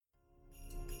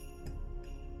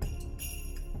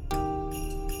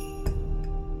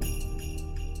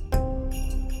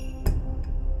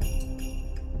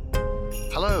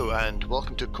Hello and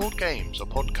welcome to Court Games, a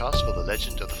podcast for the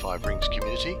Legend of the Five Rings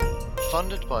community,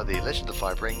 funded by the Legend of the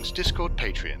Five Rings Discord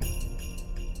Patreon.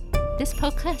 This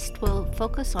podcast will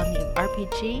focus on the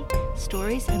RPG,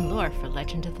 stories, and lore for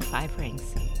Legend of the Five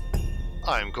Rings.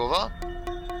 I'm Korvar.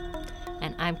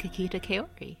 And I'm Kakita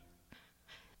Kaori.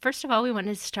 First of all, we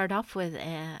wanted to start off with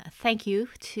a thank you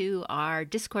to our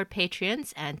Discord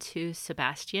patrons and to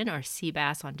Sebastian, or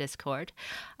Seabass on Discord.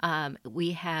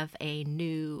 We have a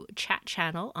new chat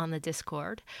channel on the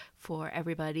Discord for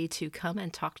everybody to come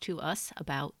and talk to us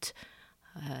about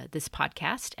this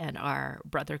podcast and our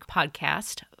brother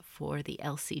podcast for the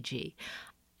LCG.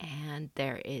 And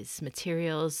there is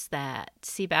materials that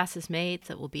Seabass has made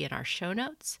that will be in our show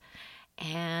notes.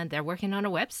 And they're working on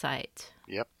a website.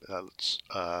 Yep, it's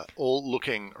all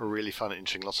looking really fun and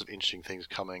interesting. Lots of interesting things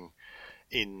coming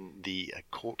in the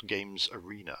Court Games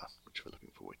arena, which we're looking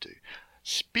forward to.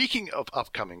 Speaking of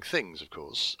upcoming things, of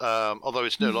course, although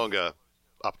it's no longer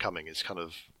upcoming, it's kind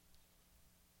of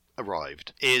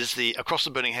arrived, is the Across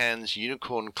the Burning Hands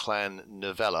Unicorn Clan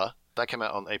novella. That came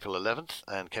out on April 11th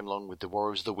and came along with the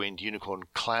Warriors of the Wind Unicorn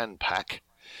Clan pack.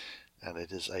 And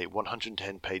it is a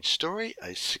 110-page story, a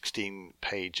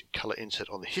 16-page colour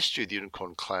insert on the history of the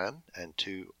Unicorn Clan, and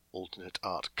 2 alternate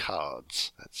art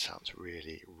cards. That sounds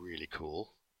really, really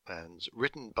cool. And it's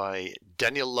written by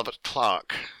Daniel Lovett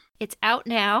Clark. It's out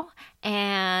now,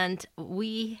 and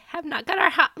we have not got our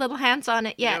hot little hands on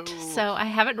it yet, so I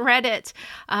haven't read it,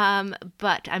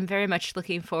 but I'm very much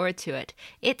looking forward to it.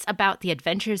 It's about the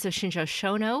adventures of Shinjo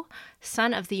Shono,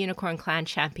 son of the Unicorn Clan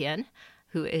champion,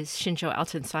 who is Shinjo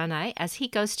Altensanai, as he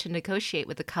goes to negotiate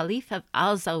with the Caliph of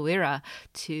Al-Zawira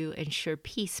to ensure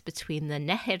peace between the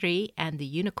Neheri and the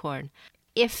Unicorn.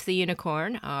 If the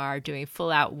Unicorn are doing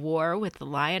full-out war with the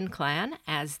Lion Clan,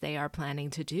 as they are planning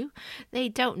to do, they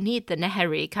don't need the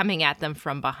Neheri coming at them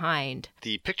from behind.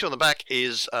 The picture on the back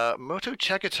is Moto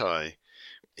Chagatai.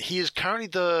 He is currently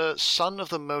the son of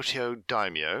the Moto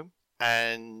Daimyo,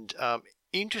 and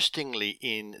interestingly,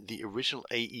 in the original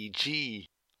AEG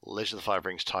Legend of the Five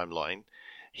Rings timeline,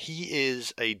 he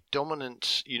is a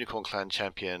dominant Unicorn Clan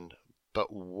champion,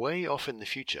 but way off in the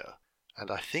future. And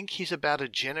I think he's about a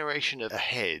generation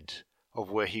ahead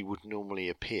of where he would normally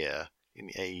appear in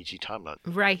the AEG timeline.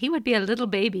 Right, he would be a little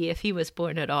baby if he was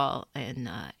born at all in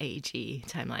AEG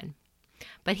timeline.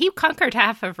 But he conquered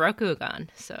half of Rokugan,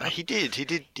 so... He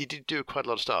did do quite a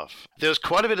lot of stuff. There was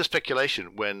quite a bit of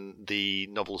speculation when the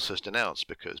novel was first announced,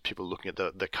 because people were looking at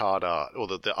the card art, or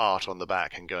the art on the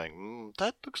back, and going,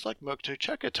 that looks like Moto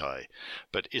Chagatai.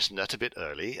 But isn't that a bit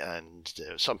early? And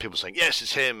some people saying, yes,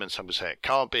 it's him, and some people saying, it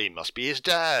can't be, must be his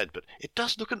dad. But it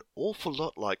does look an awful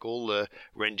lot like all the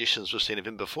renditions we've seen of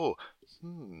him before.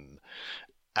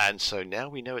 And so now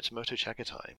we know it's Moto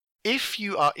Chagatai. If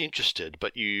you are interested,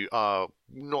 but you are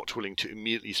not willing to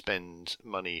immediately spend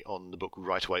money on the book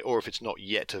right away, or if it's not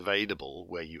yet available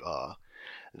where you are,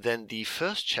 then the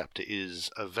first chapter is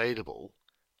available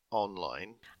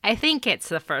online. I think it's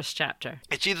the first chapter.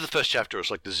 It's either the first chapter or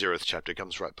it's like the 0th chapter. It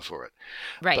comes right before it.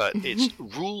 Right. But it's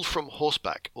Rule from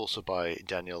Horseback, also by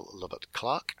Daniel Lovett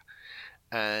Clark.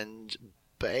 And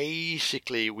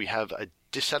basically we have a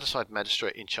dissatisfied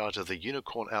magistrate in charge of the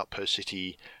Unicorn outpost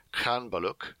city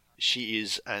Kranbaluk. She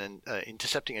is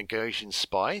intercepting a Gaijin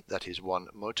spy, that is one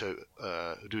Moto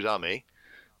Rurame.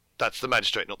 That's the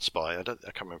magistrate, not the spy. I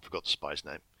can't remember, I forgot the spy's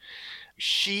name.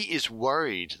 She is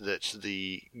worried that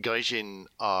the Gaijin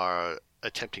are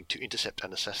attempting to intercept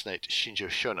and assassinate Shinjo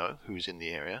Shono, who's in the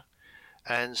area.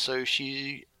 And so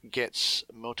she gets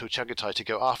Moto Chagatai to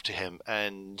go after him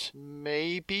and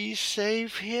maybe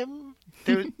save him?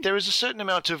 There is a certain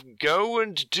amount of go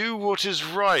and do what is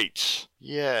right.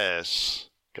 Yes.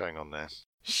 Going on there.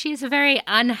 She's a very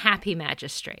unhappy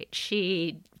magistrate.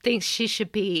 She thinks she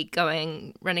should be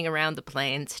running around the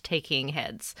plains, taking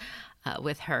heads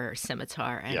with her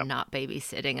scimitar and not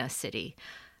babysitting a city.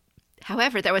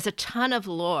 However, there was a ton of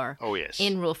lore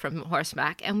in Rule from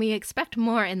Horseback, and we expect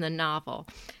more in the novel.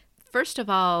 First of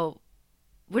all,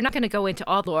 we're not going to go into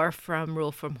all the lore from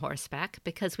Rule from Horseback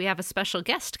because we have a special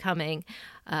guest coming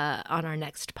on our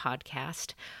next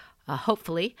podcast,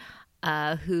 hopefully.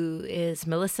 Who is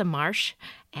Melissa Marsh,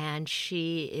 and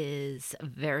she is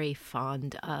very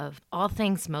fond of all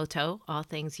things Moto, all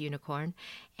things Unicorn,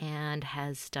 and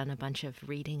has done a bunch of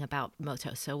reading about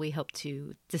Moto. So we hope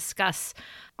to discuss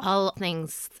all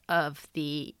things of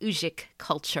the Ujik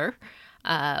culture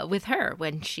with her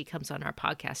when she comes on our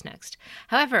podcast next.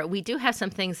 However, we do have some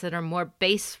things that are more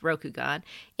base Rokugan.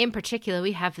 In particular,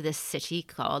 we have this city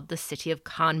called the City of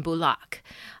Kranbaluk.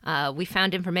 We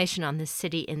found information on this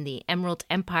city in the Emerald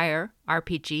Empire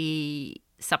RPG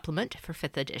supplement for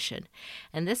 5th edition.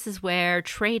 And this is where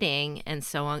trading and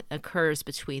so on occurs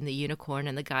between the Unicorn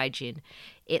and the Gaijin.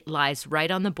 It lies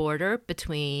right on the border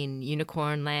between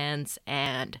Unicorn lands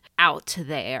and out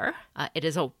there. It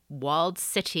is a walled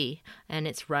city, and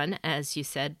it's run, as you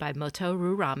said, by Moto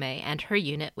Rurame and her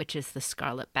unit, which is the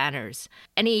Scarlet Banners.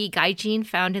 Any Gaijin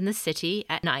found in the city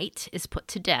at night is put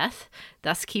to death,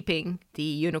 thus keeping the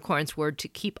Unicorn's word to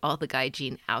keep all the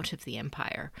Gaijin out of the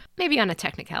Empire. Maybe on a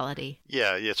technicality.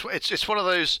 Yeah, it's one of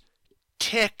those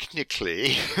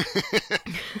technically.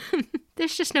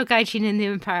 There's just no Gaijin in the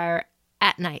Empire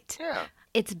at night. Yeah.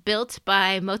 It's built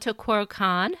by Motokoro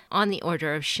Khan on the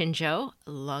order of Shinjo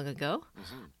long ago,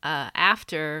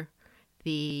 after the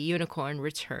Unicorn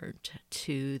returned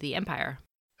to the Empire.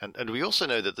 And we also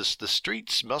know that the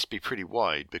streets must be pretty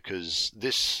wide, because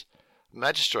this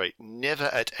magistrate never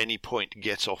at any point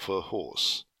gets off her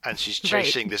horse. And she's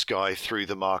chasing this guy through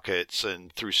the markets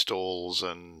and through stalls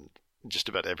and just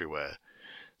about everywhere.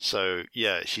 So,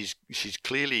 yeah, she's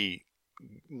clearly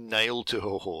nailed to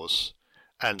her horse.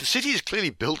 And the city is clearly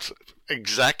built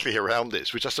exactly around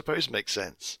this, which I suppose makes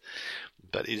sense.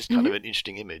 But it is kind of an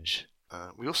interesting image.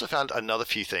 We also found another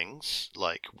few things,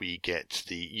 like we get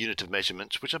the unit of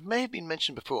measurement, which may have been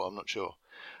mentioned before, I'm not sure.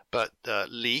 But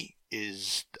li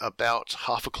is about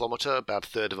half a kilometer, about a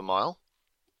third of a mile.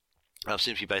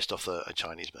 Seems to be based off a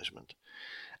Chinese measurement.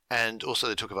 And also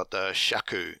they talk about the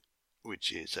shaku,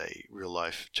 which is a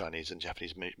real-life Chinese and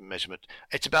Japanese measurement.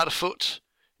 It's about a foot.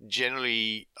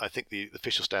 Generally, I think the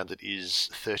official standard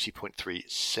is 30.3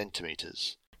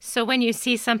 centimeters. So when you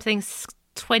see something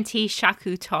 20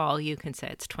 shaku tall, you can say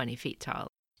it's 20 feet tall.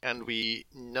 And we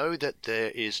know that there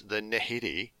is the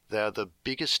Nahiri. They are the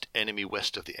biggest enemy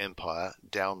west of the empire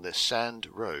down the Sand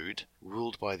Road,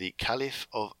 ruled by the Caliph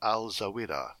of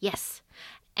Al-Zawira. Yes.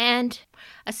 And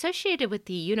associated with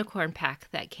the Unicorn Pack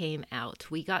that came out,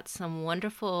 we got some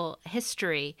wonderful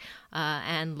history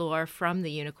and lore from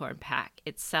the Unicorn Pack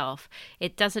itself.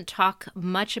 It doesn't talk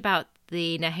much about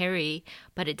the Nahiri,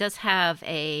 but it does have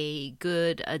a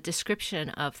good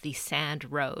description of the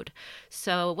Sand Road.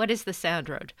 So what is the Sand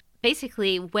Road?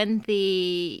 Basically, when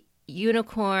the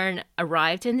Unicorn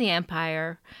arrived in the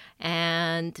Empire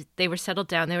and they were settled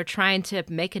down, they were trying to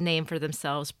make a name for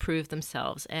themselves, prove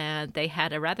themselves, and they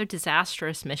had a rather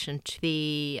disastrous mission to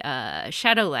the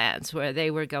Shadowlands, where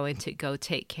they were going to go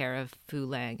take care of Fu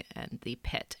Lang and the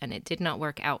pit, and it did not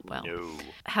work out well. No.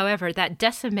 However, that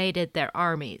decimated their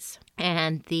armies,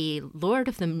 and the Lord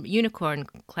of the Unicorn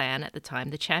clan at the time,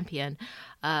 the champion,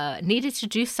 needed to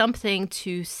do something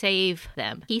to save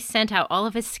them. He sent out all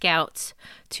of his scouts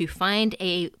to find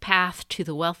a path to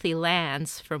the wealthy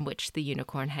lands from which the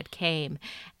Unicorn had came,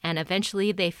 and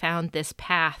eventually they found this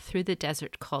path through the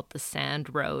desert called the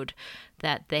Sand Road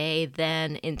that they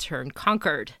then in turn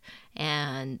conquered,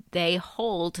 and they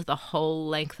hold the whole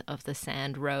length of the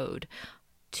Sand Road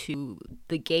to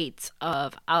the gates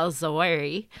of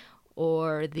Al-Zawari,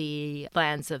 or the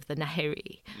lands of the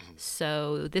Nahiri.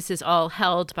 So this is all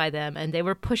held by them, and they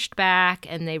were pushed back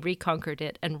and they reconquered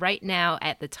it. And right now,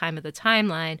 at the time of the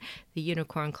timeline, the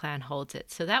Unicorn clan holds it.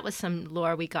 So that was some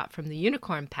lore we got from the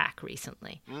Unicorn Pack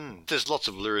recently. There's lots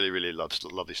of really, really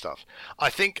lovely stuff. I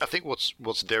think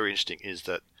what's very interesting is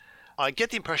that I get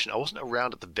the impression I wasn't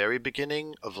around at the very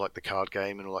beginning of like the card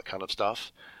game and all that kind of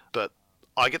stuff, but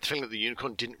I get the feeling that the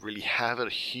Unicorn didn't really have a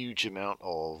huge amount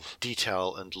of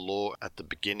detail and lore at the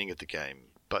beginning of the game.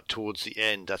 But towards the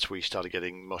end, that's where you started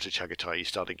getting Moto Chagatai, you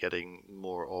started getting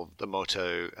more of the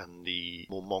Moto and the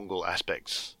more Mongol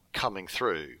aspects coming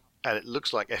through. And it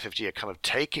looks like FFG are kind of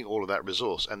taking all of that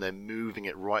resource and then moving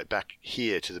it right back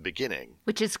here to the beginning.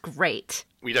 Which is great.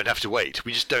 We don't have to wait.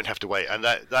 We just don't have to wait. And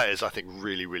that is, I think,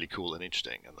 really, really cool and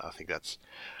interesting. And I think that's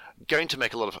going to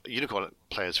make a lot of Unicorn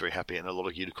players very happy and a lot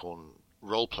of Unicorn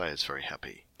role players very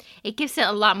happy. It gives it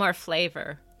a lot more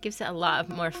flavor. Gives it a lot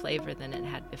more flavor than it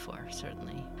had before,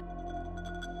 certainly.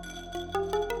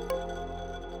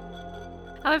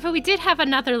 However, we did have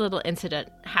another little incident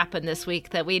happen this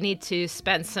week that we need to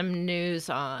spend some news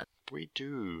on. We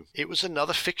do. It was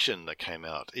another fiction that came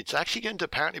out. It's actually going to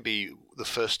apparently be the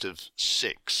first of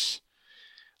 6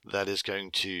 that is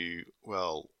going to,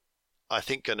 well, I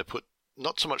think going to put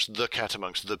not so much the cat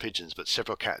amongst the pigeons, but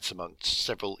several cats amongst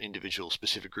several individual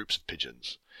specific groups of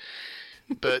pigeons.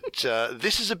 But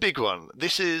this is a big one.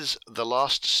 This is The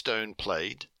Last Stone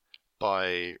Played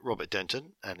by Robert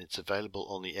Denton, and it's available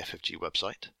on the FFG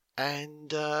website.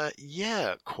 And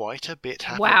yeah, quite a bit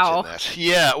happens in that.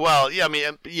 Yeah, well, yeah, I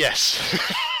mean, yes.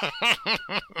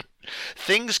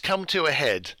 Things come to a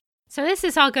head. So this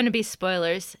is all going to be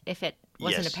spoilers if it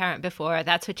wasn't Yes. apparent before.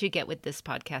 That's what you get with this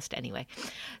podcast anyway.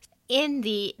 in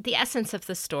the essence of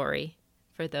the story,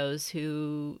 for those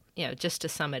who, just to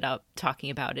sum it up, talking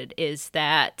about it, is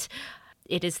that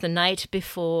it is the night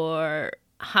before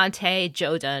Hantei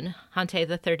Jodan, Hantei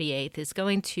the 38th, is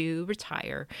going to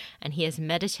retire, and he is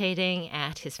meditating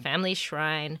at his family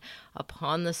shrine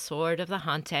upon the sword of the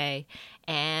Hantei,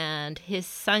 and his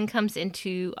son comes in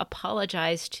to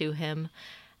apologize to him.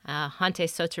 Hantei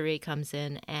Sotori comes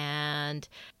in, and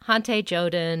Hantei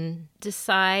Jodan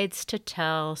decides to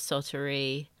tell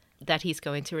Sotori that he's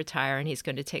going to retire, and he's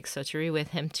going to take Sotori with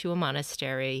him to a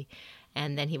monastery,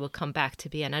 and then he will come back to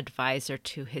be an advisor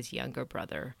to his younger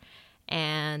brother.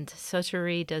 And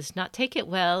Sotori does not take it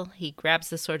well. He grabs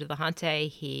the sword of the Hantei.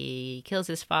 He kills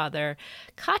his father.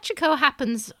 Kachiko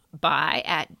happens by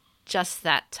at just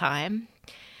that time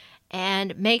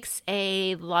and makes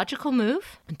a logical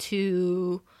move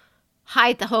to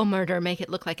hide the whole murder, make it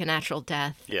look like a natural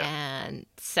death, and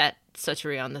set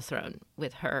Sotori on the throne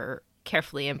with her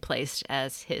carefully in place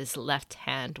as his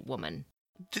left-hand woman.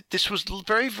 This was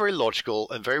very, very logical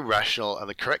and very rational and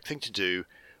the correct thing to do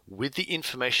with the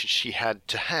information she had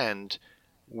to hand,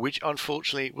 which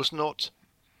unfortunately was not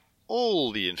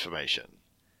all the information,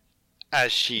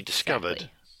 as she discovered,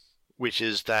 which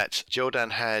is that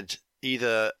Jodan had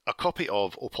either a copy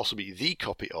of, or possibly the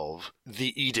copy of,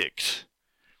 the edict,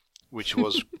 which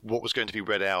was what was going to be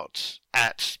read out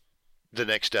at the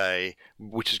next day,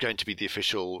 which is going to be the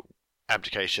official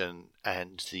abdication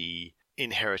and the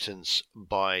inheritance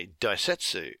by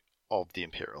Daisetsu of the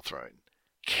imperial throne.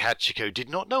 Kachiko did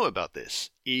not know about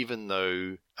this, even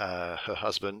though her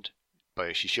husband,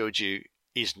 Bayoshi Shoju,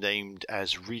 is named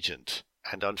as regent.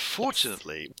 And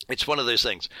unfortunately, it's one of those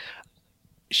things.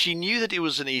 She knew that it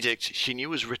was an edict, she knew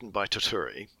it was written by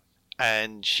Toturi,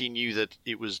 and she knew that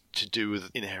it was to do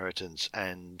with inheritance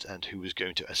and who was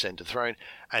going to ascend the throne.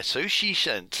 And so she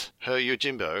sent her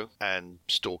Yojimbo and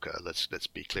stalker, let's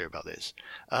be clear about this,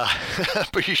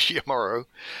 Bayushi Amuro,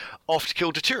 off to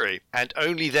kill Toturi. And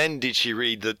only then did she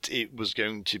read that it was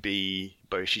going to be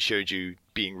Bayoshi Shoju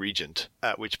being regent,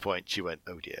 at which point she went,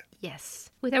 oh dear. Yes.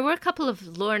 Well, there were a couple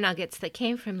of lore nuggets that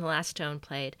came from The Last Stone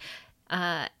Played.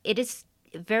 It is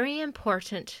very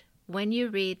important when you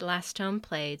read Last Stone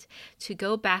Played to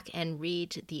go back and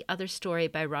read the other story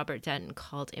by Robert Denton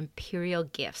called Imperial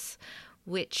Gifts,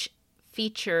 which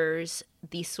features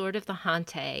the sword of the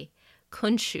Hantei,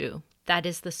 Kunshu. That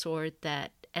is the sword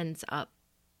that ends up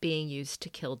being used to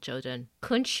kill Jodan.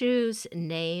 Kunshu's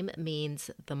name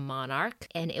means the monarch,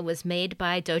 and it was made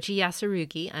by Doji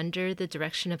Yasurugi under the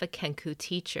direction of a Kenku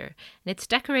teacher. And it's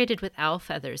decorated with owl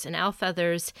feathers, and owl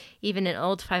feathers, even in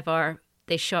Old 5R,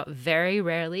 they show up very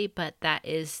rarely, but that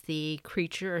is the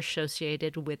creature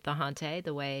associated with the Hantei,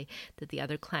 the way that the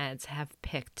other clans have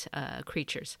picked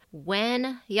creatures.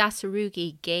 When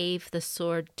Yasurugi gave the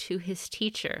sword to his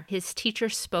teacher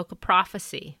spoke a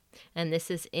prophecy, and this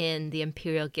is in the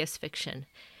Imperial Gifts fiction.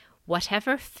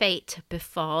 Whatever fate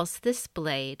befalls this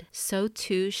blade, so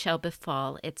too shall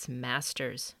befall its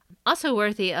masters. Also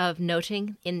worthy of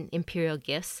noting in Imperial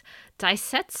Gifts,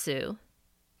 Daisetsu,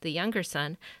 the younger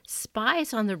son,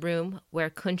 spies on the room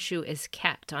where Kunshu is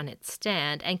kept on its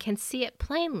stand and can see it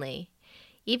plainly,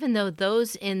 even though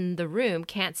those in the room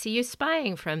can't see you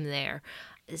spying from there.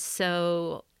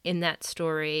 So in that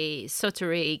story,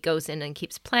 Sotori goes in and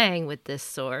keeps playing with this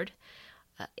sword.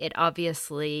 It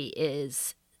obviously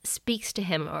speaks to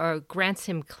him or grants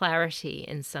him clarity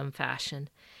in some fashion.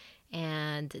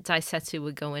 And Daisetsu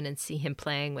would go in and see him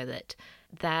playing with it.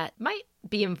 That might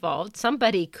be involved.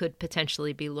 Somebody could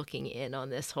potentially be looking in on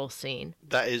this whole scene.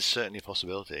 That is certainly a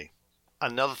possibility.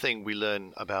 Another thing we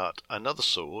learn about another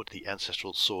sword, the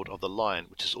ancestral sword of the lion,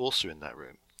 which is also in that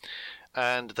room.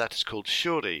 And that is called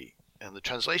Shori. And the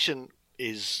translation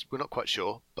is, we're not quite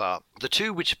sure, but the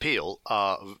two which appeal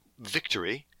are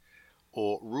victory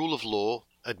or rule of law,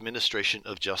 administration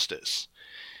of justice.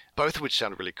 Both of which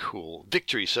sound really cool.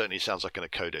 Victory certainly sounds like an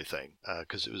Akodo thing,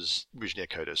 because it was originally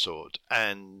a Akodo sword.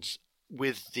 And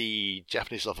with the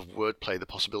Japanese love of wordplay, the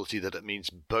possibility that it means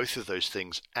both of those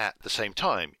things at the same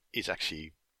time is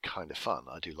actually kind of fun.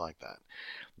 I do like that.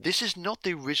 This is not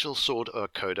the original sword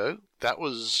of Akodo. That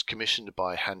was commissioned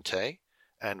by Hantei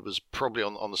and was probably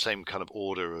on the same kind of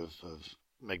order of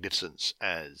magnificence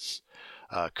as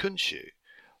Kunshu.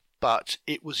 But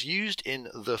it was used in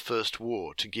the First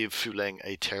War to give Fuleng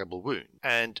a terrible wound.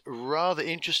 And rather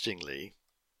interestingly,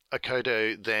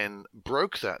 Akodo then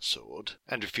broke that sword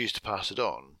and refused to pass it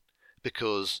on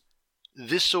because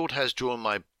this sword has drawn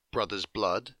my brother's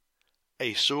blood.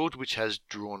 A sword which has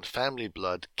drawn family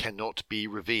blood cannot be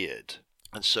revered.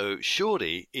 And so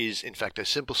Shori is in fact a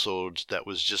simple sword that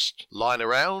was just lying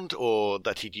around or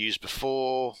that he'd used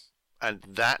before. And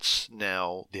that's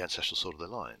now the ancestral sword of the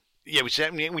lion. Yeah,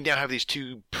 we now have these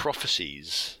two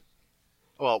prophecies.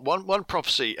 Well, one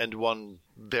prophecy and one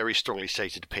very strongly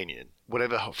stated opinion.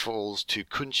 Whatever falls to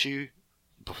Khonshu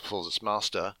befalls its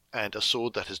master, and a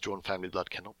sword that has drawn family blood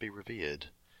cannot be revered.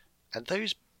 And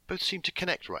those both seem to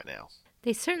connect right now.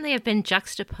 They certainly have been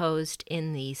juxtaposed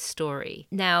in the story.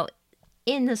 Now,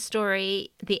 in the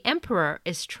story, the Emperor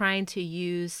is trying to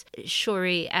use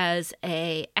Shuri as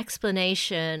an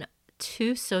explanation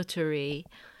to Sotori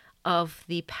of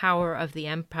the power of the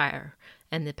Empire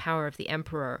and the power of the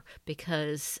Emperor,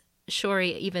 because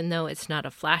Shuri, even though it's not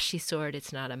a flashy sword,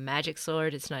 it's not a magic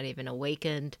sword, it's not even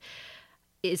awakened,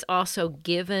 is also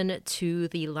given to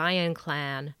the Lion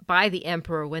Clan by the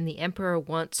Emperor when the Emperor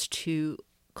wants to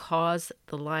cause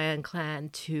the Lion Clan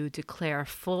to declare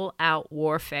full-out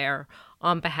warfare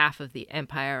on behalf of the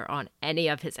Empire on any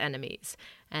of his enemies.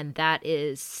 And that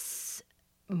is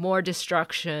more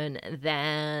destruction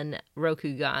than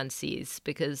Rokugan sees,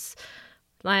 because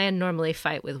lion normally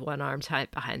fight with one arm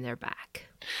tied behind their back.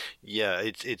 Yeah,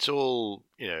 it's all,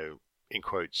 in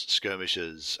quotes,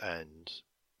 skirmishes and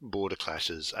border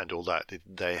clashes and all that.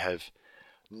 They have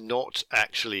not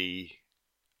actually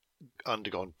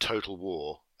undergone total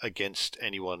war against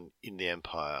anyone in the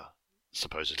Empire,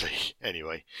 supposedly,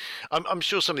 anyway. I'm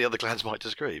sure some of the other clans might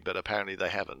disagree, but apparently they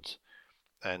haven't.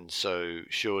 And so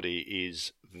Shuri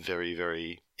is very,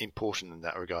 very important in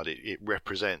that regard. It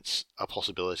represents a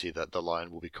possibility that the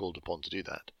lion will be called upon to do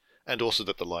that. And also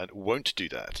that the lion won't do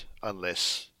that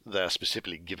unless they're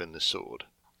specifically given the sword.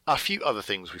 A few other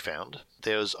things we found.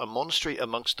 There's a monastery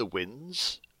amongst the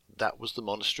winds. That was the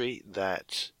monastery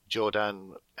that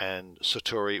Jordan and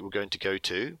Sotori were going to go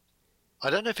to. I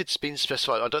don't know if it's been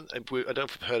specified. I don't know if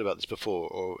we've heard about this before,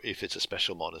 or if it's a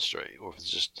special monastery, or if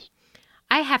it's just...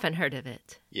 I haven't heard of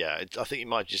it. Yeah, I think it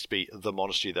might just be the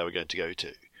monastery they were going to go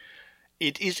to.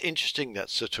 It is interesting that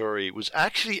Sotori was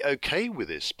actually okay with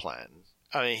this plan.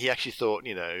 I mean, he actually thought,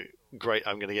 great,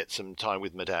 I'm going to get some time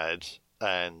with my dad,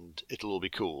 and it'll all be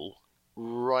cool.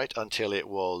 Right until it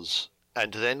was...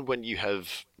 And then when you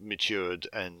have matured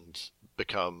and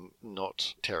become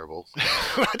not terrible,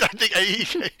 I don't think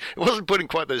it wasn't put in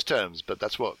quite those terms, but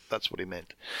that's what he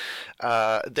meant.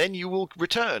 Then you will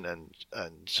return, and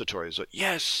Sotori was like,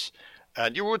 yes,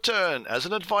 and you will return as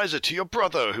an advisor to your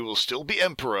brother, who will still be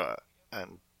emperor.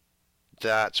 And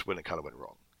that's when it kind of went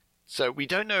wrong. So we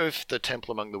don't know if the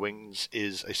Temple Among the Wings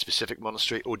is a specific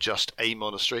monastery or just a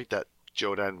monastery that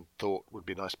Jordan thought would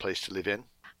be a nice place to live in.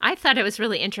 I thought it was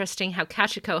really interesting how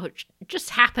Kachiko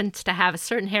just happens to have a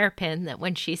certain hairpin that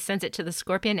when she sends it to the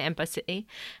Scorpion Embassy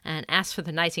and asks for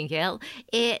the Nightingale,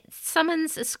 it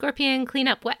summons a Scorpion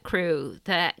cleanup wet crew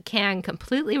that can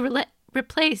completely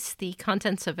replace the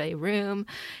contents of a room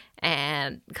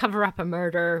and cover up a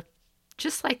murder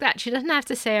just like that. She doesn't have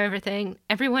to say everything.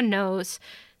 Everyone knows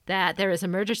that there is a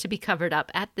murder to be covered up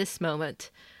at this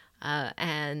moment,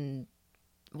 and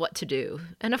what to do.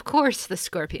 And of course the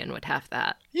Scorpion would have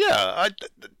that. Yeah,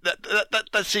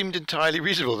 that seemed entirely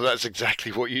reasonable. That's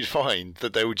exactly what you'd find,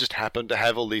 that they would just happen to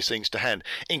have all these things to hand,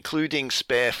 including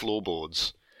spare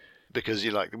floorboards. Because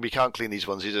you're like, we can't clean these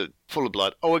ones, these are full of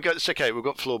blood. Oh, it's okay, we've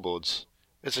got floorboards.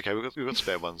 It's okay, we've got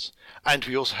spare ones. And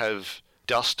we also have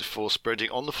dust for spreading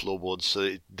on the floorboards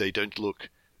so they don't look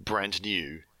brand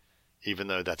new, even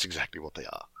though that's exactly what they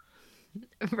are.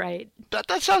 Right.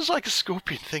 That sounds like a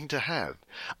Scorpion thing to have.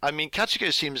 I mean,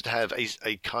 Kachiko seems to have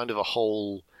a kind of a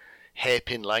whole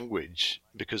hairpin language,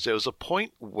 because there was a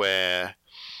point where,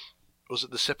 was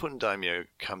it the Seppun Daimyo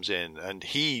comes in and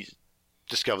he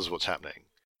discovers what's happening.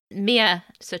 Miya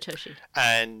Satoshi.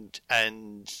 And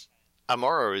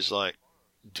Amuro is like,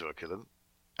 do I kill him?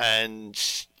 And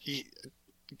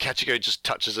Kachiko just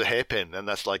touches a hairpin, and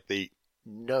that's like the,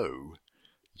 no,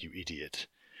 you idiot.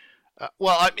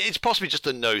 It's possibly just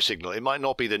the no signal. It might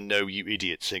not be the no, you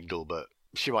idiot signal, but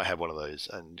she might have one of those.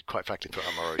 And quite frankly, for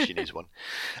Amuro, she needs one.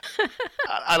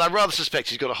 And I rather suspect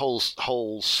she's got a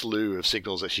whole slew of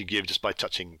signals that she gives just by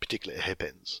touching particular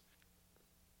hairpins.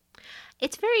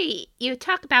 It's very... You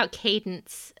talk about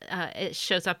cadence. It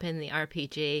shows up in the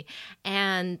RPG.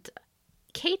 And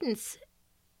cadence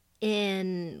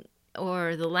in...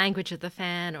 or the language of the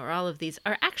fan, or all of these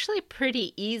are actually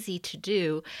pretty easy to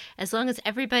do as long as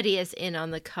everybody is in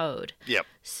on the code. Yep.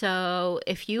 So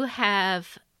if you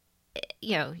have,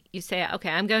 you say, okay,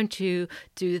 I'm going to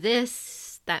do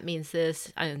this, that means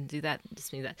this, I'm going to do that,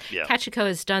 this means that. Yeah. Kachiko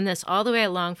has done this all the way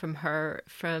along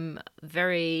from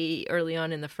very early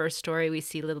on in the first story. We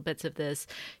see little bits of this.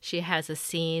 She has a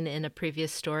scene in a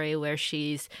previous story where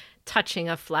she's touching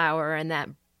a flower, and that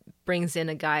brings in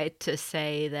a guy to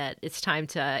say that it's time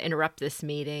to interrupt this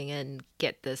meeting and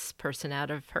get this person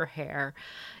out of her hair.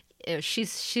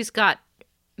 She's got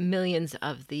millions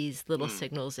of these little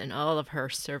signals, and all of her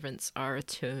servants are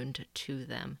attuned to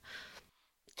them.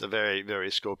 It's a very,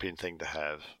 very Scorpion thing to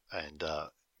have, and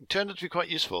turned out to be quite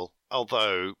useful.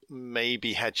 Although,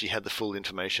 maybe had she had the full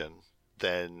information,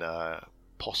 then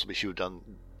possibly she would have done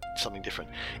something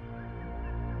different.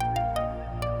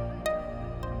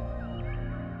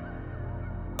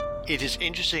 It is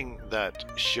interesting that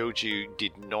Shoju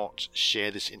did not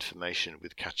share this information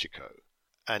with Kachiko.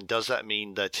 And does that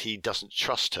mean that he doesn't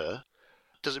trust her?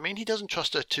 Does it mean he doesn't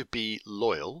trust her to be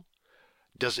loyal?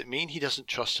 Does it mean he doesn't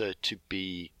trust her to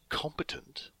be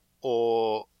competent?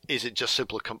 Or is it just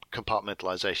simple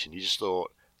compartmentalization? He just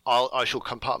thought, I shall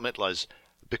compartmentalize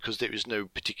because there is no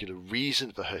particular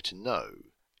reason for her to know.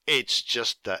 It's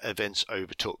just that events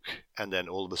overtook, and then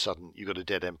all of a sudden you got a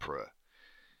dead emperor,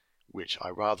 which I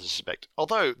rather suspect.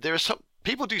 Although there are some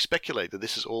people do speculate that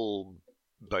this is all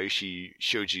Boishi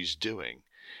Shoju's doing.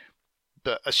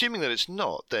 But assuming that it's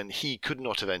not, then he could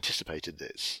not have anticipated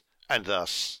this, and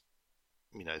thus,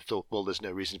 thought, well, there's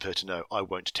no reason for her to know. I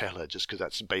won't tell her just because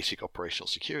that's basic operational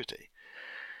security.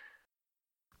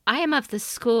 I am of the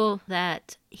school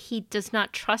that he does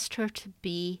not trust her to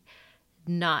be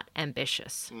not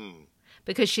ambitious,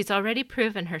 because she's already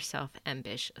proven herself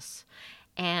ambitious.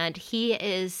 And he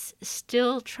is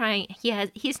still trying.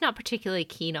 He's not particularly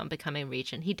keen on becoming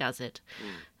regent. He does it.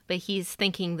 But he's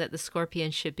thinking that the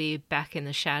Scorpion should be back in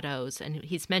the shadows, and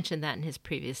he's mentioned that in his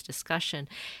previous discussion.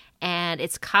 And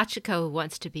it's Kachiko who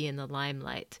wants to be in the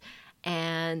limelight.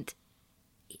 And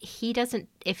he doesn't,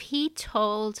 if he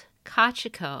told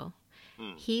Kachiko,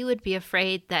 he would be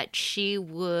afraid that she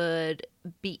would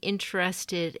be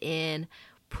interested in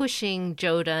pushing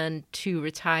Jodan to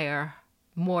retire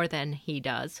more than he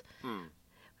does.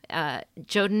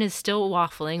 Jodan is still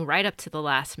waffling right up to the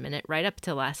last minute, right up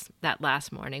to that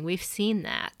last morning. We've seen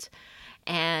that.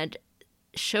 And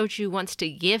Shoju wants to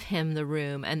give him the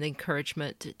room and the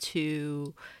encouragement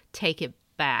to take it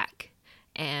back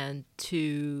and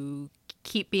to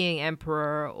keep being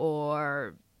emperor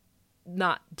or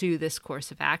not do this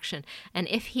course of action. And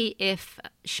if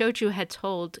Shoju had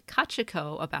told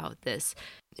Kachiko about this,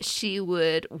 she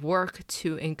would work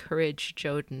to encourage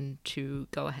Jodan to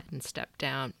go ahead and step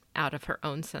down out of her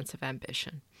own sense of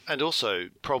ambition. And also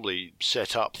probably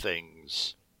set up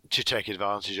things to take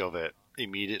advantage of it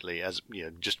immediately, as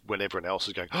just when everyone else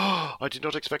is going, oh, I did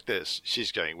not expect this.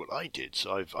 She's going, well, I did,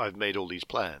 so I've made all these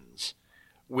plans,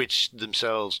 which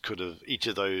themselves could have, each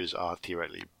of those are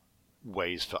theoretically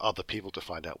ways for other people to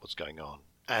find out what's going on.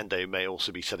 And they may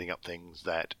also be setting up things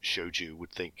that Shoju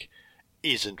would think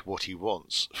isn't what he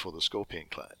wants for the Scorpion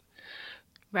clan.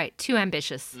 Right, too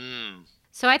ambitious.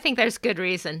 So I think there's good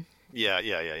reason. Yeah.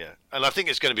 And I think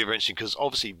it's going to be very interesting because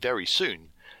obviously very soon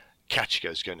Kachiko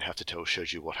is going to have to tell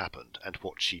Shoju what happened and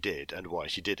what she did and why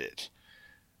she did it.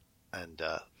 And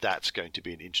that's going to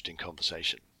be an interesting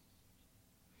conversation.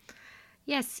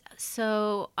 Yes,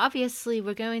 so obviously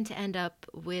we're going to end up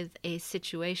with a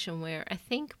situation where I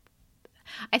think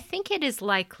it is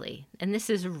likely, and this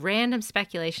is random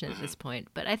speculation at this point,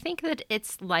 but I think that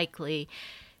it's likely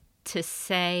to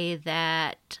say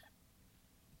that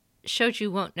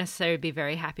Shoju won't necessarily be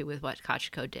very happy with what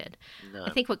Kachiko did. No.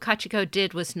 I think what Kachiko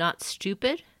did was not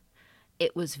stupid.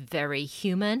 It was very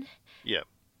human. Yeah.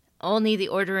 Only the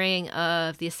ordering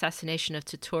of the assassination of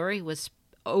Toturi was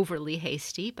overly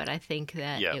hasty, but I think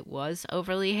that it was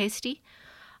overly hasty.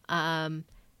 I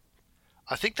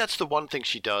think that's the one thing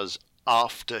she does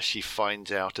after she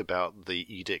finds out about the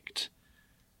edict,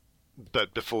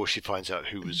 but before she finds out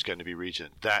who was going to be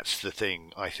regent. That's the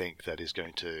thing I think that is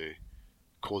going to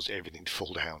cause everything to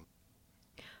fall down.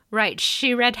 Right.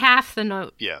 She read half the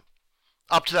note. Yeah.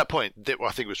 Up to that point,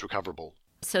 I think it was recoverable.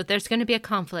 So there's going to be a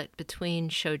conflict between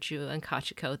Shoju and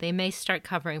Kachiko. They may start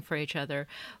covering for each other,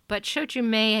 but Shoju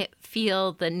may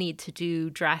feel the need to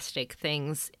do drastic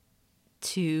things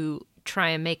to try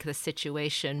and make the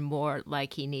situation more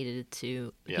like he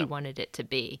wanted it to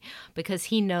be, because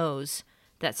he knows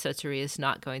that Toturi is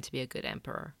not going to be a good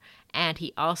emperor. And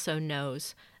he also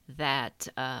knows that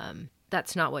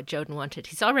that's not what Jodan wanted.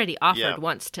 He's already offered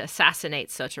once to assassinate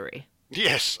Toturi.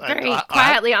 Yes. Very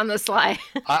quietly on the sly.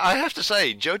 I have to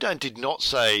say, Jodan did not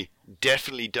say,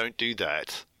 definitely don't do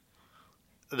that.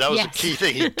 That was a key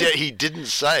thing. He didn't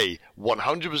say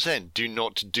 100%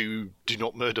 do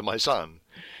not murder my son,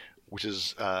 which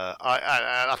is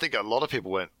I think a lot of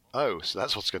people went, oh, so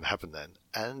that's what's going to happen then.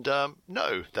 And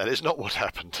no, that is not what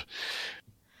happened.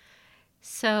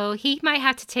 So he might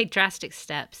have to take drastic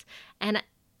steps. And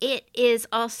It is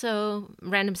also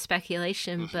random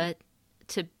speculation, but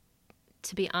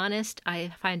to be honest,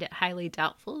 I find it highly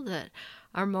doubtful that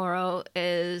Amuro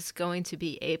is going to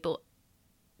be able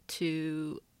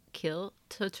to kill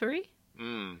Toturi.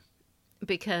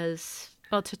 Because,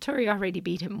 well, Toturi already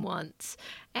beat him once,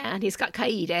 and he's got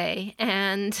Kaede,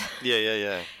 and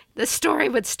Yeah. the story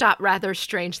would stop rather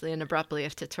strangely and abruptly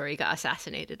if Toturi got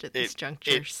assassinated at this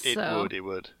juncture. It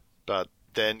would. But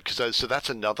then, so that's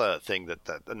another thing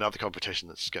that another confrontation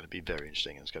that's going to be very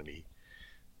interesting, and it's going to be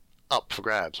up for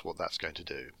grabs what that's going to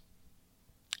do.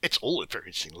 It's all very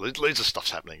interesting. Loads of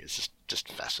stuff's happening. It's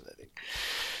just fascinating.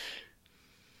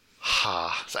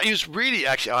 So it was really,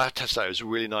 actually, I have to say, it was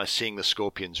really nice seeing the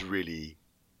Scorpions really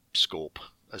scorp,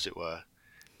 as it were.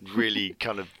 Really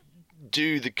kind of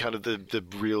do the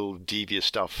real devious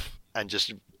stuff, and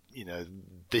just,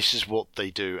 this is what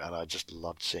they do, and I just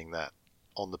loved seeing that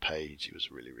on the page. It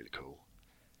was really, really cool.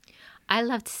 I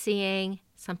loved seeing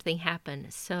something happen.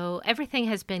 So everything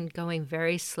has been going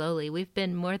very slowly. We've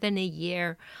been more than a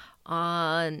year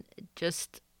on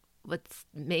just what's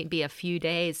maybe a few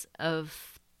days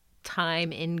of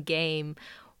time in game,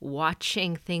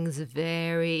 watching things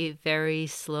very, very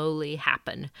slowly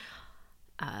happen,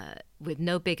 with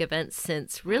no big events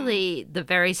since really the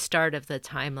very start of the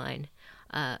timeline.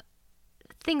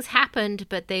 Things happened,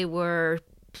 but they were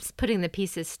putting the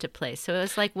pieces to place. So it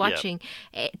was like watching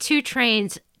two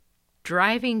trains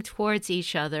driving towards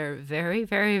each other very,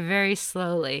 very, very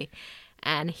slowly.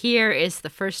 And here is the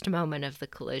first moment of the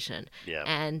collision. Yeah.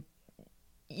 And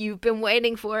you've been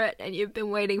waiting for it, and you've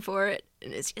been waiting for it.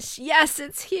 And it's just, yes,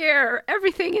 it's here.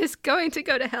 Everything is going to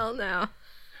go to hell now.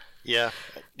 Yeah.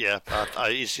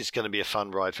 It's going to be a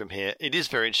fun ride from here. It is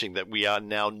very interesting that we are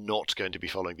now not going to be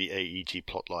following the AEG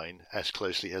plotline as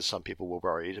closely as some people were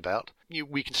worried about.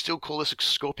 We can still call this a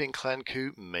Scorpion Clan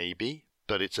coup, maybe,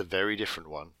 but it's a very different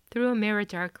one. Through a mirror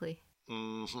darkly.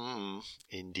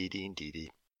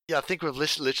 Indeedy. Yeah, I think we've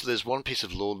literally, there's one piece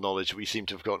of lore knowledge we seem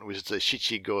to have gotten, which is the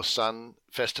Shichigo-san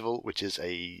Festival, which is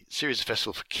a series of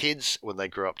festivals for kids when they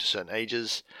grow up to certain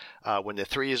ages. When they're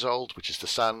 3 years old, which is the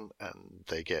sun, and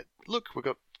they get, look, we've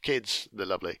got kids, they're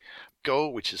lovely. Go,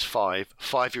 which is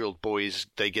 5-year-old boys,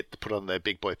 they get to put on their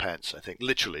big boy pants, I think.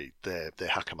 Literally, their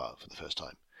hakama for the first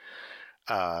time.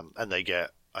 And they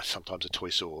get sometimes a toy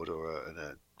sword or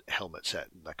a helmet set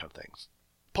and that kind of thing.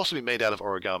 Possibly made out of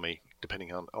origami,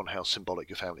 depending on how symbolic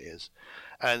your family is.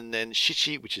 And then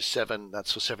Shichi, which is 7,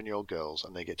 that's for 7-year-old girls,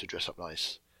 and they get to dress up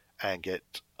nice and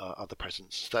get other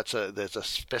presents. There's a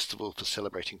festival for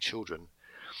celebrating children,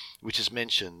 which is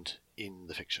mentioned in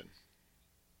the fiction.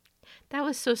 That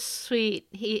was so sweet.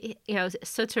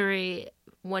 Sotori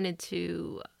wanted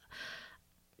to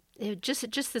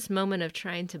just this moment of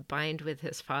trying to bind with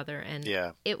his father, and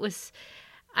it was.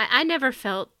 I never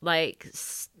felt like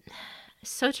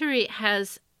Sotori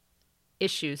has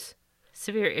issues,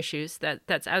 severe issues.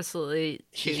 That's absolutely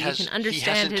true. You can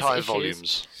understand his issues.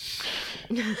 Volumes.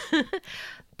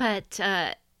 But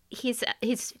he's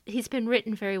been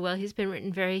written very well. He's been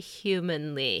written very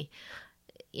humanly.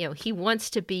 He wants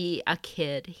to be a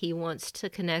kid. He wants to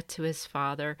connect to his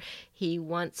father. He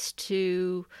wants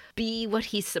to be what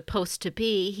he's supposed to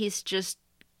be. He's just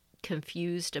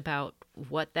confused about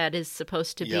what that is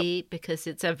supposed to be, because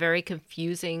it's a very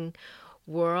confusing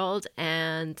world,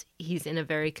 and he's in a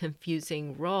very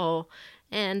confusing role,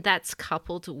 and that's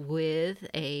coupled with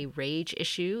a rage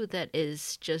issue that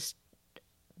is just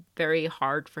very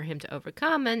hard for him to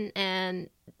overcome, and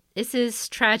this is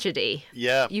tragedy.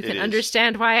 You can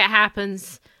understand why it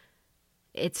happens.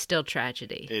 It's still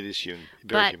tragedy. It is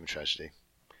very human tragedy.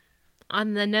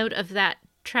 On the note of that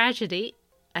tragedy,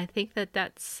 I think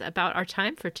that's about our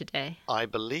time for today. I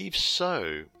believe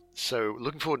so. So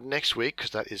looking forward next week,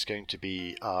 because that is going to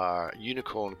be our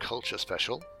Unicorn Culture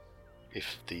special,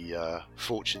 if the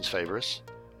fortunes favour us,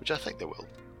 which I think they will.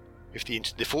 If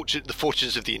the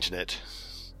fortunes of the internet.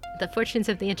 The fortunes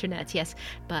of the internet, yes.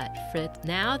 But for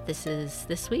now,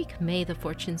 this week. May the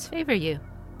fortunes favour you.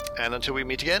 And until we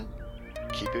meet again,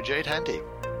 keep your jade handy.